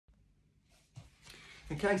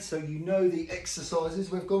Okay, so you know the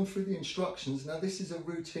exercises. We've gone through the instructions. Now this is a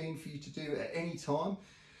routine for you to do at any time.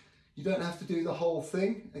 You don't have to do the whole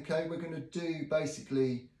thing. Okay, we're going to do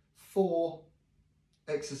basically 4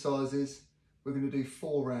 exercises. We're going to do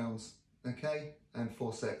 4 rounds, okay, and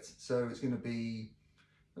 4 sets. So it's going to be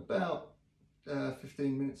about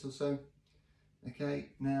 15 minutes or so. Okay,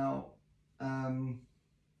 now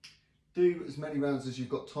do as many rounds as you've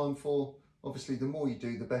got time for. Obviously, the more you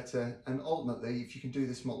do, the better. And ultimately, if you can do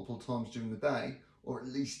this multiple times during the day, or at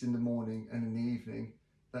least in the morning and in the evening,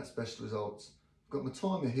 that's best results. I've got my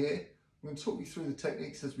timer here. I'm going to talk you through the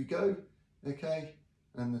techniques as we go, okay?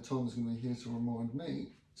 And the timer's going to be here to remind me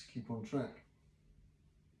to keep on track.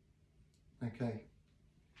 Okay,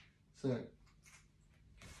 so I'm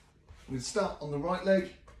going to start on the right leg,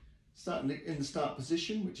 starting in the start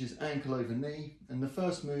position, which is ankle over knee. And the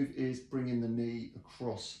first move is bringing the knee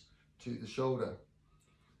across to the shoulder.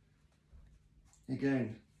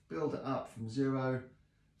 Again, build it up from 0,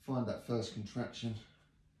 find that first contraction,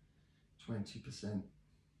 20%.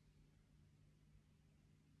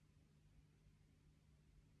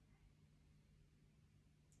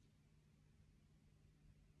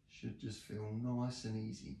 Should just feel nice and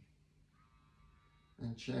easy.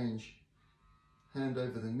 And change, hand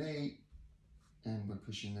over the knee, and we're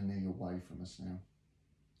pushing the knee away from us now.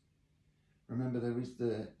 Remember, there is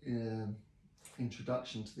the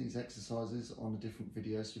introduction to these exercises on a different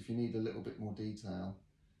video, so if you need a little bit more detail,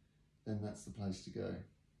 then that's the place to go.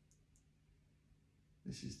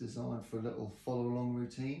 This is designed for a little follow along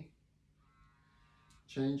routine.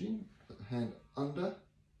 Changing, put the hand under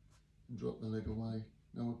and drop the leg away.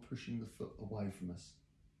 Now we're pushing the foot away from us.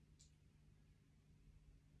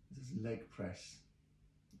 This is leg press.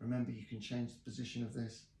 Remember, you can change the position of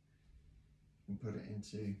this and put it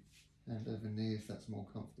into hand over knee if that's more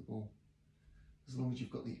comfortable, as long as you've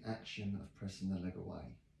got the action of pressing the leg away.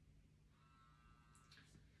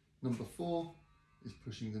 Number 4 is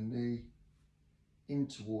pushing the knee in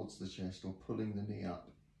towards the chest, or pulling the knee up.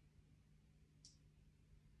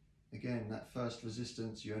 Again, that first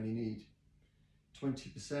resistance, you only need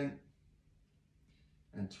 20%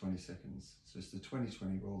 and 20 seconds. So it's the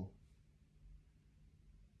 20-20 rule.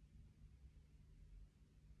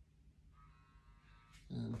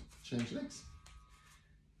 And change legs.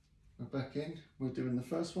 We're back in. We're doing the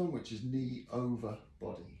first one, which is knee over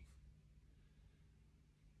body,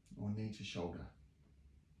 or knee to shoulder.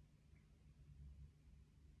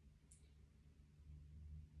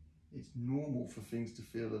 It's normal for things to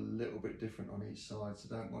feel a little bit different on each side, so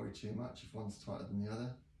don't worry too much if one's tighter than the other.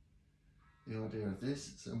 The idea of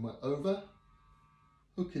this, so we're over,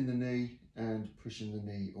 hooking the knee and pushing the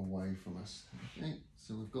knee away from us. Okay,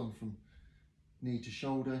 so we've gone from knee to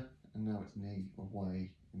shoulder, and now it's knee away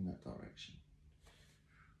in that direction.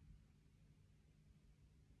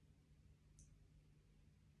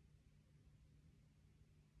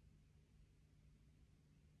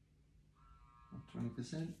 And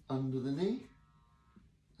 20% under the knee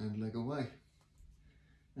and leg away.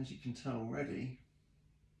 As you can tell already,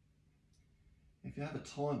 if you have a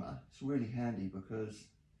timer, it's really handy because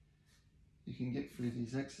you can get through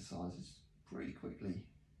these exercises pretty quickly.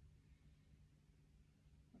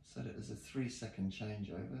 Set it as a 3-second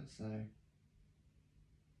changeover, so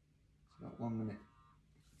it's about 1 minute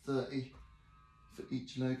 30 for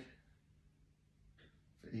each leg,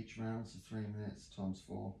 for each round, so 3 minutes times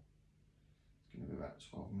 4, it's going to be about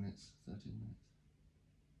 12 minutes, 13 minutes.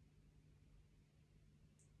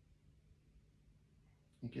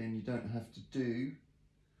 Again, you don't have to do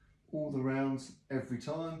all the rounds every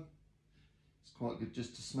time. It's quite good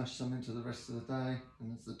just to smash some into the rest of the day.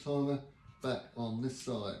 And there's the timer back on this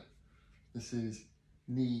side. This is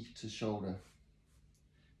knee to shoulder.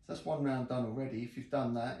 So that's 1 round done already. If you've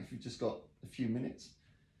done that, if you've just got a few minutes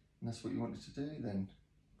and that's what you wanted to do, then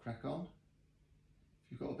crack on.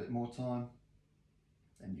 If you've got a bit more time,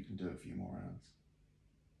 then you can do a few more rounds.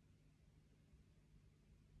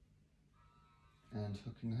 And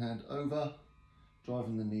hooking the hand over,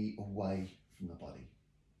 driving the knee away from the body.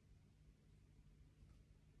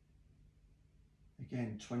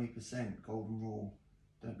 Again, 20%, golden rule.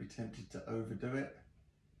 Don't be tempted to overdo it.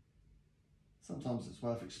 Sometimes it's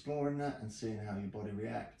worth exploring that and seeing how your body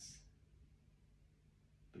reacts.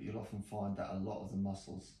 But you'll often find that a lot of the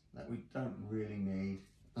muscles that we don't really need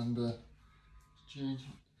under change,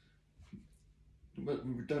 but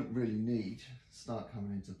we don't really need, start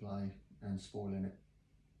coming into play and spoiling it.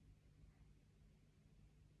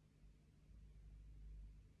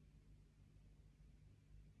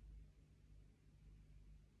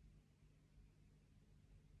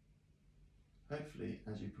 Hopefully,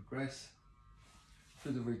 as you progress,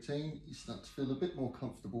 through the routine, you start to feel a bit more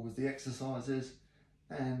comfortable with the exercises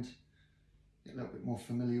and get a little bit more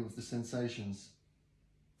familiar with the sensations.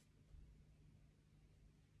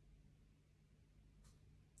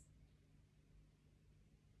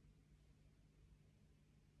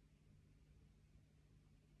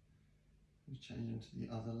 We change into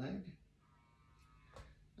the other leg.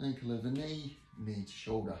 Ankle over knee, knee to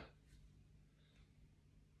shoulder.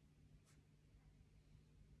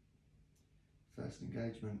 First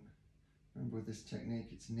engagement. Remember, with this technique,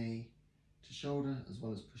 it's knee to shoulder as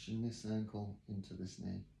well as pushing this ankle into this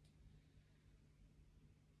knee.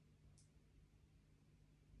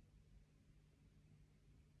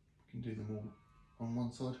 We can do them all on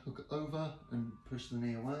one side, hook it over and push the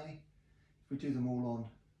knee away. If we do them all on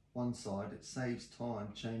one side, it saves time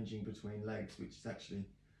changing between legs, which actually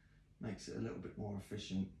makes it a little bit more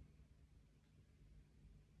efficient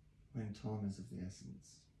when time is of the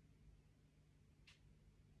essence.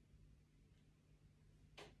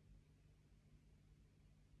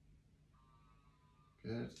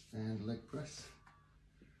 Good, and leg press.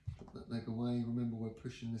 Put that leg away. Remember, we're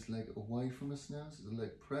pushing this leg away from us now, so the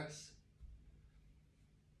leg press.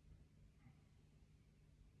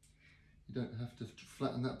 You don't have to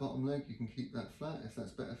flatten that bottom leg, you can keep that flat if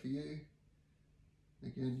that's better for you.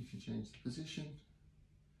 Again, you can change the position,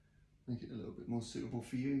 make it a little bit more suitable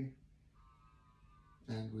for you.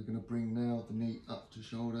 And we're going to bring now the knee up to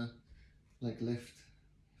shoulder, leg lift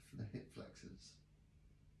for the hip flexors.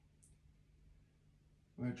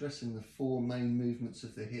 We're addressing the four main movements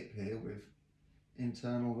of the hip here with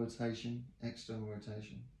internal rotation, external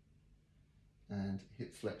rotation, and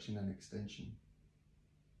hip flexion and extension.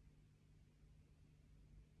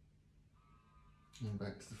 And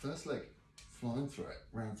back to the first leg, flying through it,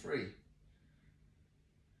 round 3.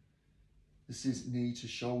 This is knee to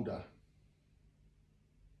shoulder.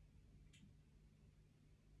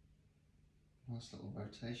 Nice little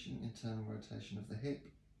rotation, internal rotation of the hip,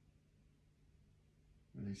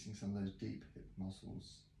 releasing some of those deep hip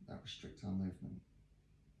muscles that restrict our movement.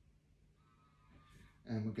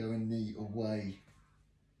 And we're going knee away.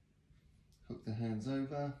 Hook the hands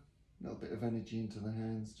over, a little bit of energy into the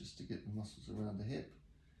hands just to get the muscles around the hip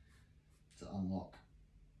to unlock.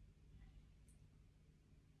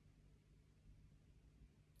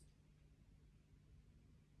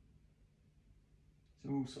 So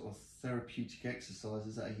all sort of therapeutic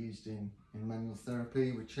exercises that are used in manual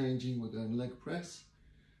therapy. We're changing, we're going leg press,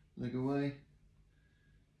 leg away,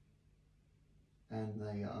 and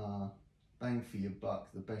they are bang for your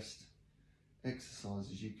buck, the best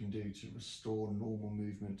exercises you can do to restore normal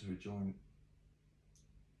movement to a joint.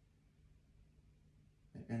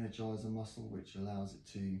 They energize a muscle, which allows it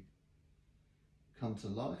to come to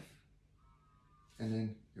life, and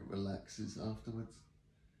then it relaxes afterwards.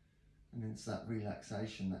 And it's that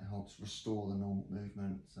relaxation that helps restore the normal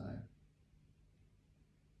movement. So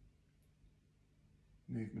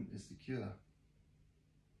movement is the cure.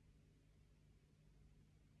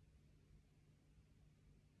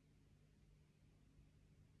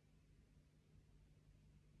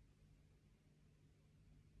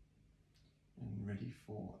 And ready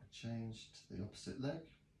for a change to the opposite leg.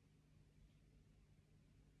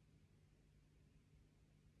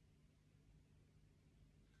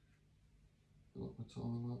 Got my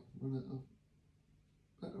time up, run it up.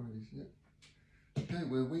 Batteries, yeah. Okay,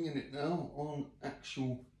 we're winging it now on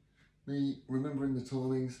actual knee, remembering the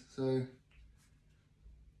timings. So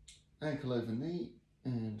ankle over knee,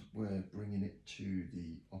 and we're bringing it to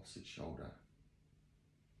the opposite shoulder.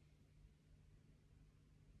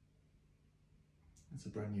 It's a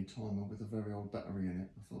brand new timer with a very old battery in it.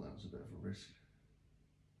 I thought that was a bit of a risk.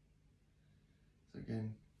 So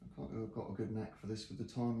again, I've got a good knack for this with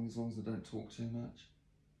the timing, as long as I don't talk too much.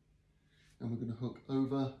 And we're going to hook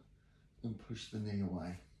over and push the knee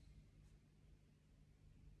away.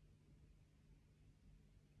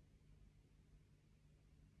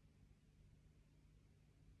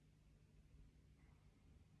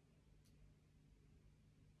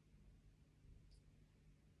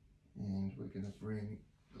 And we're going to bring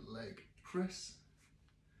the leg press.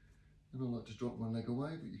 And I like to drop my leg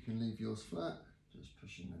away, but you can leave yours flat, just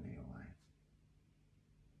pushing the knee away.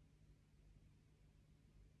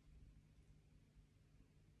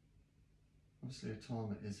 Obviously a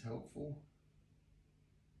timer is helpful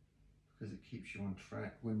because it keeps you on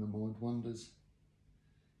track when the mind wanders.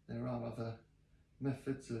 There are other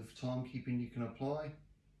methods of timekeeping you can apply,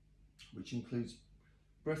 which includes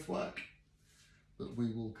breath work, but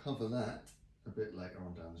we will cover that a bit later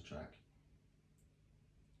on down the track.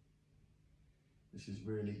 This is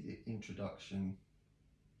really the introduction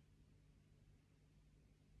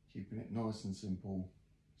keeping it nice and simple.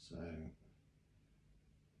 So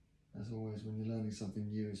as always, when you're learning something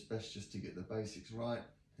new, it's best just to get the basics right,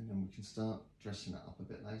 and then we can start dressing it up a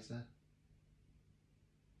bit later.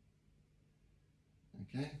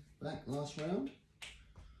 Okay, back, last round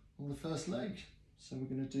on the first leg. So we're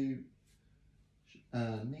going to do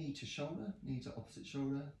knee to shoulder, knee to opposite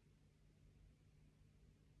shoulder.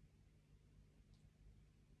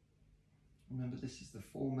 Remember, this is the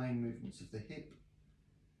 4 main movements of the hip.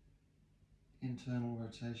 Internal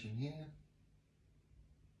rotation here.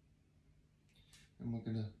 And we're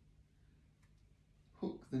going to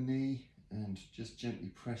hook the knee and just gently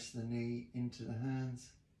press the knee into the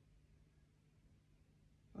hands.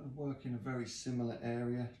 Kind of work in a very similar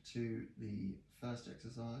area to the first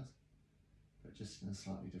exercise, but just in a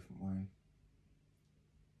slightly different way.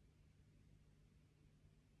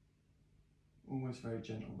 Always very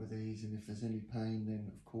gentle with these, and if there's any pain, then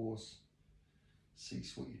of course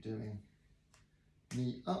cease what you're doing.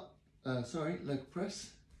 Knee up, leg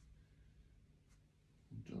press.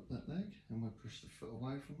 And drop that leg, and we'll push the foot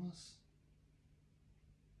away from us.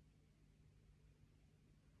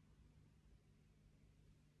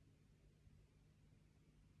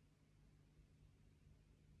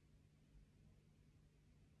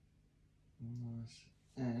 Nice,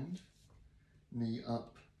 and knee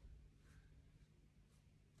up.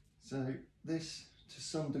 So this, to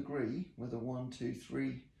some degree, whether 1, 2,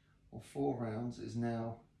 3 or 4 rounds, is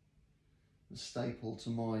now the staple to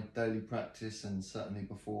my daily practice, and certainly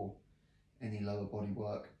before any lower body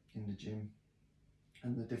work in the gym.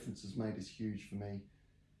 And the difference it's made is huge for me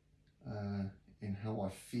in how I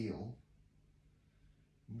feel.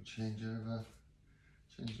 We'll change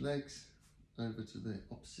legs over to the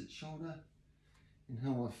opposite shoulder, in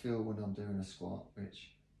how I feel when I'm doing a squat,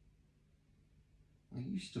 which I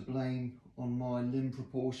used to blame on my limb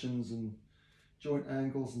proportions and joint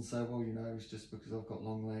angles and say, well, you know, it's just because I've got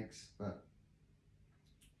long legs, but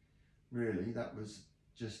really that was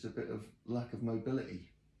just a bit of lack of mobility.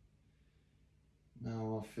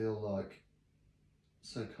 Now I feel like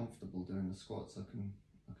so comfortable doing the squats,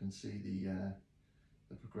 I can see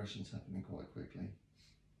the progressions happening quite quickly.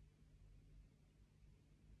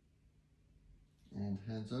 And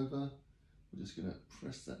hands over, we're just going to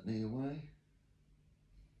press that knee away.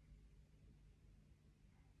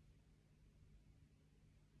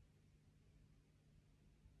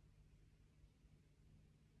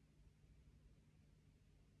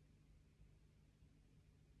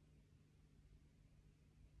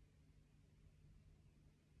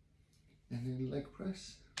 And then leg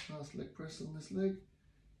press, last leg press on this leg.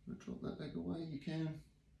 We'll drop that leg away, you can.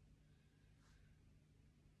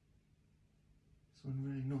 So when a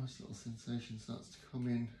really nice little sensation starts to come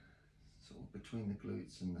in, sort of between the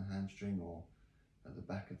glutes and the hamstring, or at the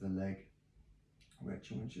back of the leg, where it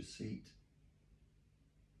joins your seat.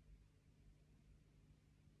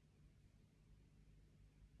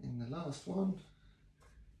 And the last one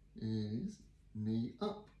is knee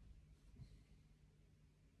up.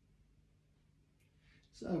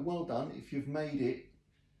 So well done if you've made it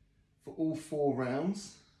for all 4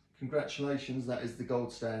 rounds. Congratulations, that is the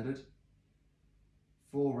gold standard.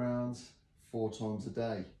 4 rounds, 4 times a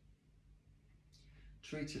day.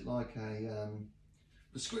 Treat it like a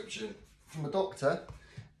prescription from a doctor,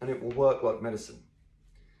 and it will work like medicine.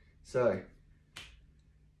 So,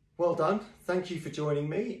 well done. Thank you for joining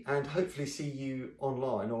me, and hopefully see you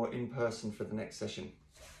online or in person for the next session.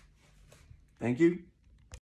 Thank you.